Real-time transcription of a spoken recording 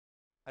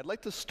I'd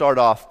like to start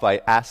off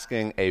by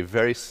asking a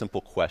very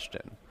simple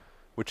question,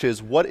 which is,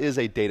 what is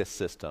a data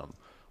system?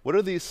 What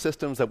are these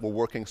systems that we're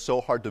working so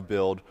hard to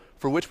build,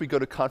 for which we go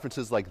to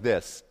conferences like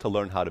this to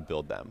learn how to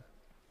build them?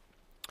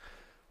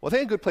 Well, I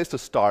think a good place to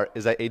start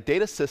is that a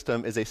data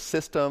system is a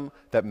system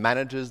that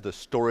manages the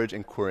storage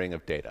and querying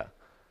of data.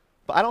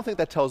 But I don't think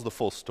that tells the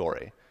full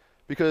story,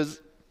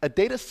 because a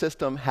data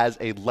system has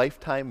a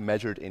lifetime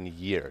measured in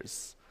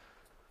years.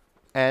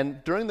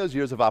 And during those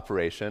years of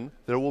operation,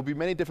 there will be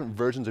many different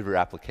versions of your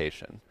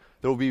application.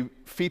 There will be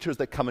features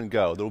that come and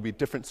go. There will be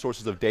different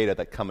sources of data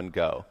that come and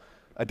go.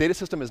 A data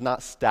system is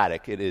not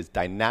static. It is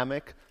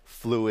dynamic,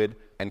 fluid,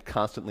 and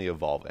constantly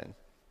evolving.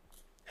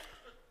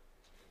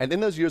 And in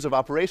those years of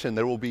operation,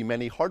 there will be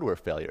many hardware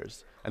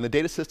failures. And the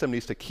data system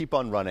needs to keep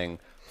on running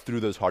through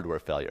those hardware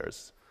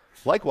failures.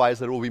 Likewise,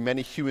 there will be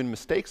many human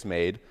mistakes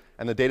made,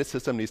 and the data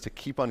system needs to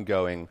keep on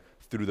going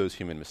through those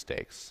human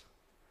mistakes.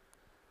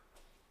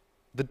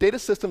 The data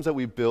systems that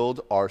we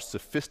build are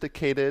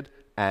sophisticated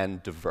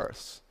and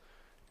diverse.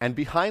 And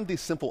behind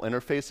these simple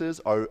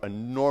interfaces are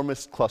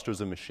enormous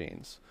clusters of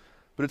machines.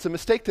 But it's a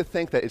mistake to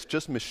think that it's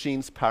just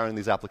machines powering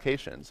these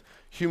applications.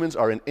 Humans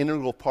are an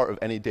integral part of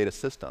any data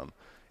system.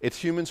 It's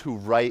humans who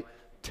write,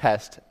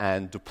 test,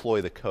 and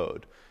deploy the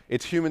code.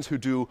 It's humans who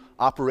do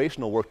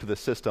operational work to the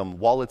system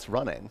while it's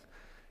running.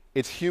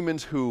 It's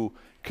humans who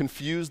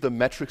confuse the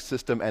metric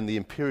system and the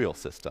imperial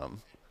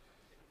system.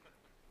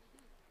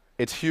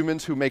 It's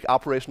humans who make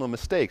operational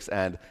mistakes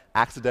and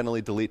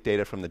accidentally delete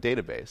data from the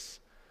database.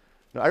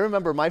 Now, I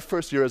remember my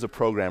first year as a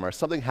programmer,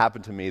 something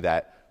happened to me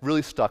that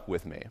really stuck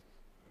with me.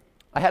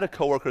 I had a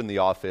coworker in the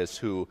office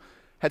who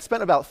had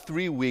spent about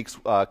 3 weeks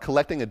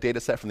collecting a data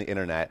set from the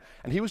internet,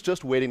 and he was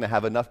just waiting to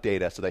have enough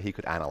data so that he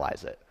could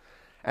analyze it.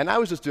 And I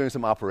was just doing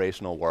some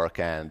operational work,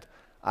 and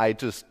I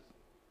just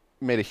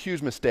made a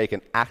huge mistake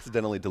and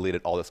accidentally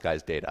deleted all this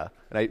guy's data.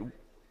 And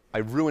I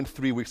ruined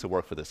 3 weeks of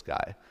work for this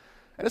guy.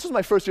 And this was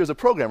my first year as a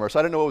programmer, so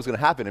I didn't know what was going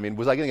to happen. I mean,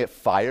 was I going to get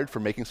fired for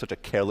making such a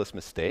careless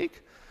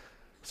mistake?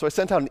 So I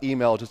sent out an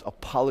email just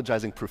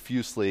apologizing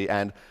profusely,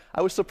 and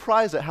I was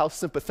surprised at how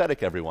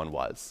sympathetic everyone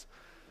was.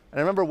 And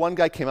I remember one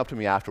guy came up to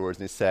me afterwards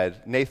and he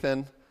said,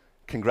 "Nathan,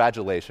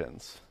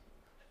 congratulations.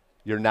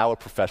 You're now a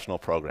professional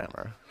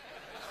programmer."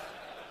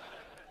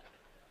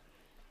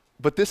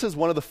 But this is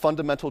one of the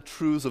fundamental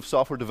truths of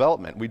software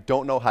development. We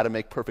don't know how to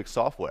make perfect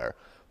software.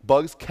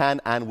 Bugs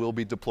can and will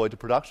be deployed to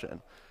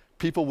production.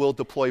 People will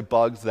deploy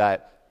bugs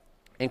that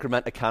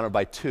increment a counter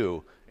by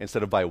 2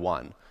 instead of by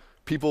 1.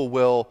 People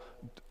will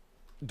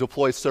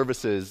deploy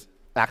services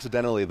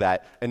accidentally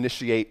that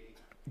initiate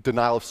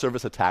denial of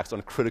service attacks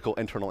on critical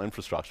internal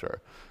infrastructure.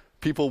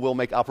 People will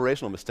make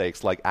operational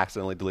mistakes like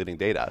accidentally deleting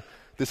data.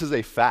 This is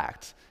a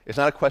fact. It's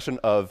not a question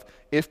of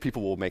if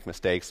people will make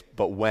mistakes,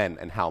 but when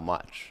and how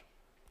much.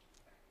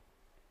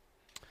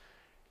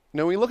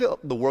 Now, when we look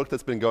at the work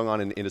that's been going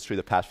on in the industry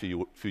the past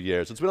few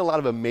years, there's been a lot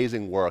of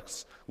amazing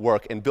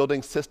work in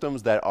building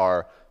systems that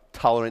are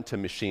tolerant to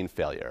machine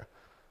failure.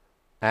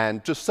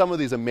 And just some of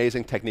these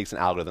amazing techniques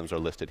and algorithms are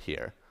listed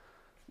here.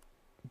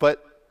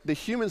 But the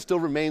human still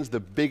remains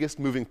the biggest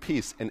moving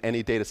piece in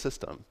any data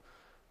system.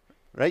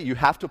 Right? You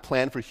have to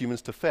plan for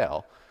humans to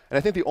fail. And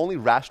I think the only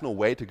rational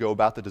way to go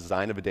about the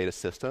design of a data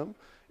system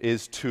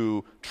is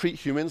to treat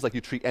humans like you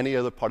treat any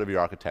other part of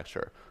your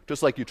architecture,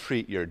 just like you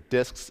treat your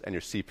disks and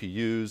your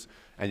CPUs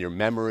and your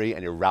memory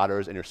and your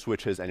routers and your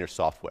switches and your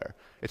software.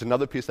 It's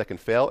another piece that can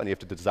fail, and you have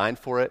to design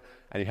for it,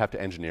 and you have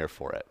to engineer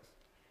for it.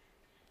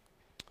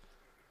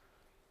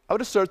 I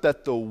would assert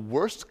that the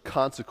worst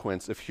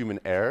consequence of human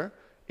error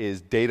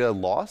is data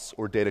loss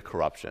or data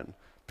corruption,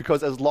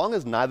 because as long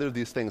as neither of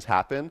these things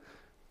happen,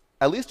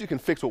 at least you can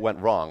fix what went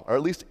wrong, or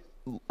at least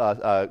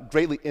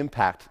greatly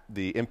impact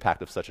the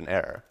impact of such an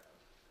error.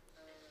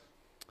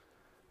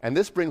 And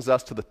this brings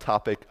us to the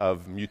topic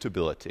of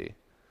mutability.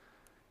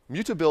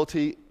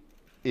 Mutability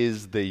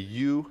is the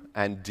U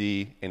and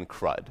D in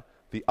CRUD,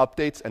 the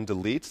updates and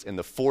deletes in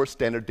the 4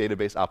 standard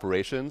database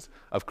operations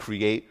of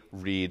create,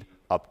 read,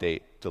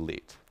 update,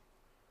 delete.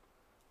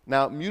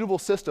 Now, mutable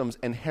systems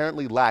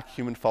inherently lack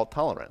human fault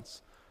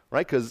tolerance,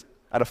 right? Because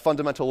at a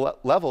fundamental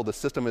level, the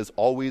system is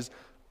always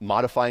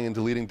modifying and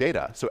deleting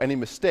data. So any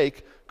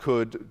mistake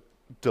could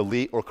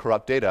delete or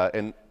corrupt data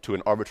into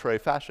an arbitrary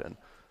fashion.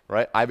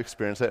 Right? I've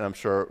experienced it, and I'm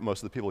sure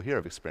most of the people here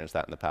have experienced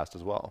that in the past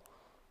as well.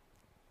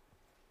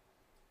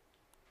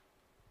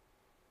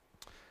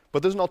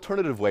 But there's an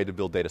alternative way to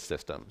build data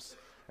systems,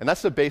 and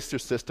that's to base your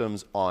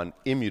systems on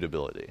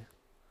immutability.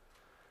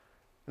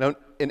 Now,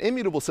 an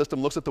immutable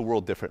system looks at the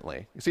world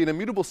differently. You see, in a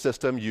mutable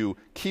system, you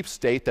keep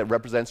state that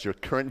represents your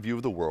current view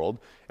of the world,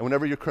 and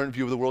whenever your current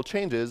view of the world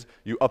changes,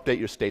 you update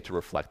your state to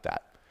reflect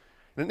that.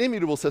 In an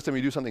immutable system,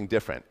 you do something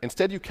different.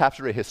 Instead, you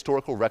capture a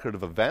historical record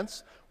of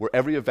events where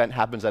every event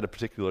happens at a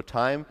particular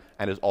time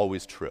and is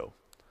always true.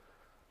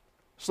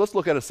 So let's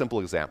look at a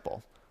simple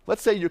example.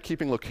 Let's say you're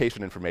keeping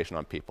location information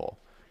on people.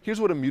 Here's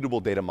what a mutable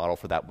data model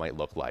for that might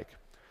look like.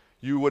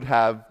 You would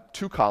have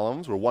 2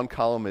 columns, where one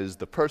column is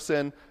the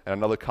person and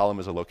another column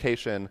is a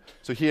location.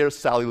 So here,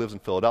 Sally lives in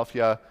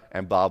Philadelphia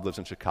and Bob lives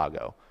in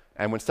Chicago.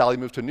 And when Sally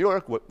moved to New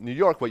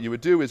York, what you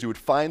would do is you would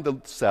find the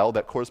cell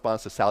that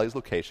corresponds to Sally's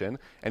location,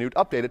 and you would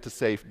update it to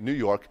say New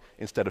York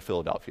instead of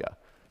Philadelphia.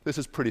 This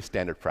is pretty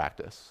standard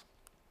practice.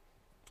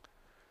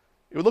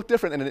 It would look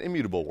different in an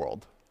immutable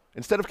world.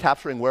 Instead of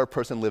capturing where a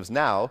person lives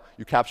now,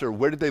 you capture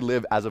where did they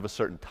live as of a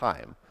certain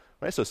time.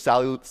 Right? So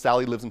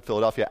Sally lives in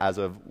Philadelphia as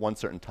of one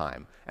certain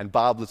time, and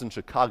Bob lives in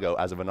Chicago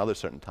as of another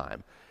certain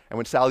time. And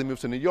when Sally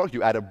moves to New York,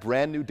 you add a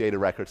brand new data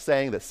record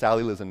saying that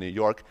Sally lives in New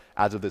York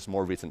as of this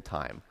more recent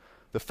time.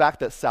 The fact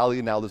that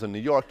Sally now lives in New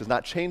York does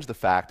not change the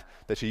fact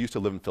that she used to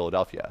live in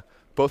Philadelphia.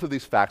 Both of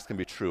these facts can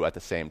be true at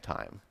the same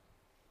time.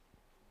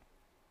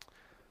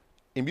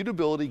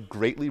 Immutability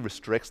greatly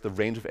restricts the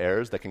range of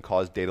errors that can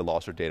cause data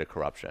loss or data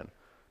corruption.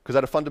 Because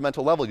at a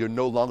fundamental level, you're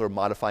no longer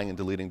modifying and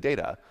deleting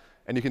data.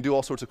 And you can do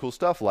all sorts of cool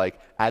stuff like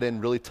add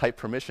in really tight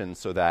permissions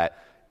so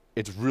that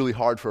it's really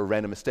hard for a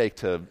random mistake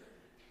to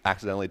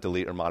accidentally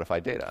delete or modify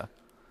data.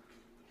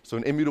 So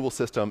an immutable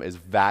system is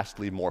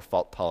vastly more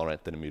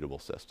fault-tolerant than a mutable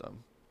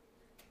system.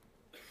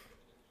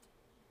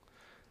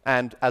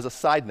 And as a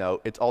side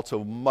note, it's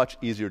also much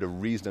easier to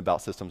reason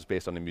about systems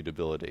based on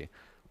immutability.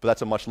 But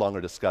that's a much longer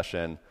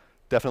discussion,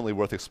 definitely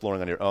worth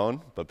exploring on your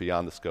own, but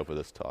beyond the scope of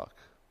this talk.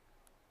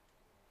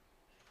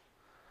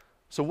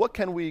 So what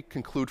can we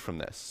conclude from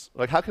this?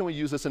 Like, how can we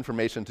use this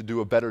information to do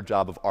a better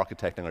job of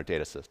architecting our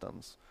data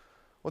systems?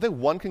 Well, I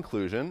think one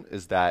conclusion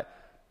is that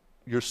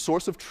your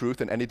source of truth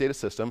in any data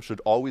system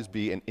should always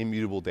be an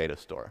immutable data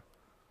store.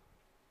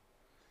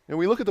 And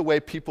we look at the way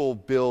people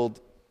build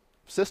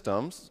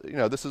systems,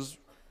 this is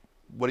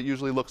what it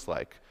usually looks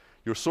like.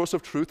 Your source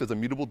of truth is a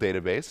mutable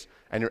database,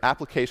 and your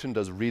application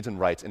does reads and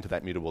writes into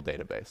that mutable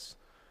database.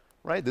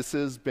 Right? This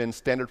has been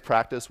standard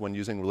practice when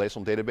using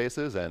relational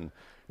databases, and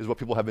is what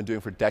people have been doing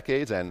for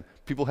decades, and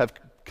people have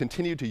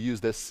continued to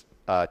use this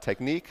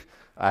technique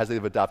as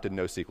they've adopted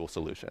NoSQL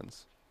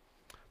solutions.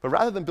 But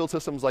rather than build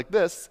systems like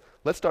this,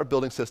 let's start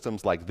building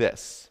systems like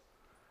this,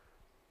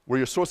 where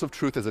your source of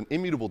truth is an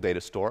immutable data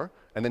store,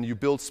 and then you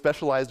build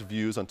specialized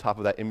views on top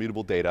of that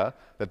immutable data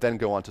that then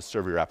go on to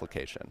serve your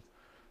application.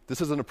 This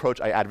is an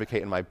approach I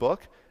advocate in my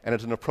book, and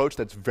it's an approach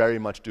that's very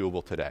much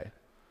doable today.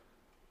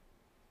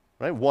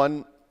 Right?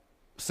 One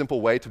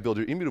simple way to build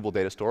your immutable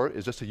data store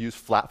is just to use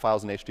flat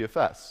files in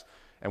HDFS.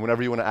 And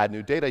whenever you want to add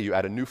new data, you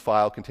add a new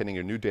file containing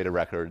your new data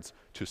records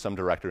to some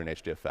directory in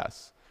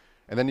HDFS.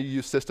 And then you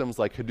use systems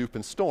like Hadoop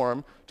and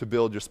Storm to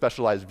build your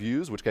specialized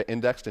views, which get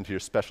indexed into your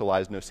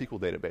specialized NoSQL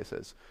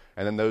databases.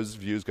 And then those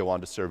views go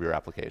on to serve your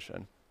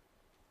application.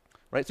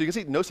 Right? So you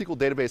can see NoSQL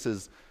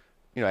databases,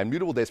 and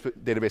mutable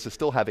databases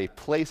still have a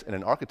place in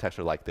an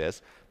architecture like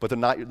this, but they're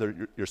not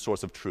your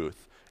source of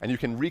truth. And you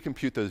can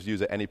recompute those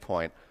views at any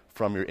point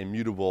from your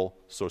immutable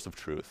source of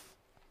truth.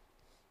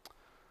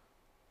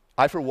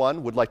 I, for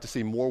one, would like to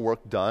see more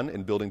work done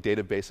in building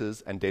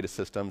databases and data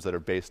systems that are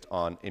based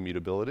on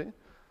immutability.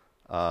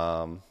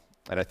 And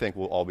I think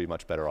we'll all be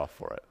much better off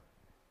for it.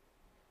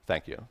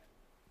 Thank you.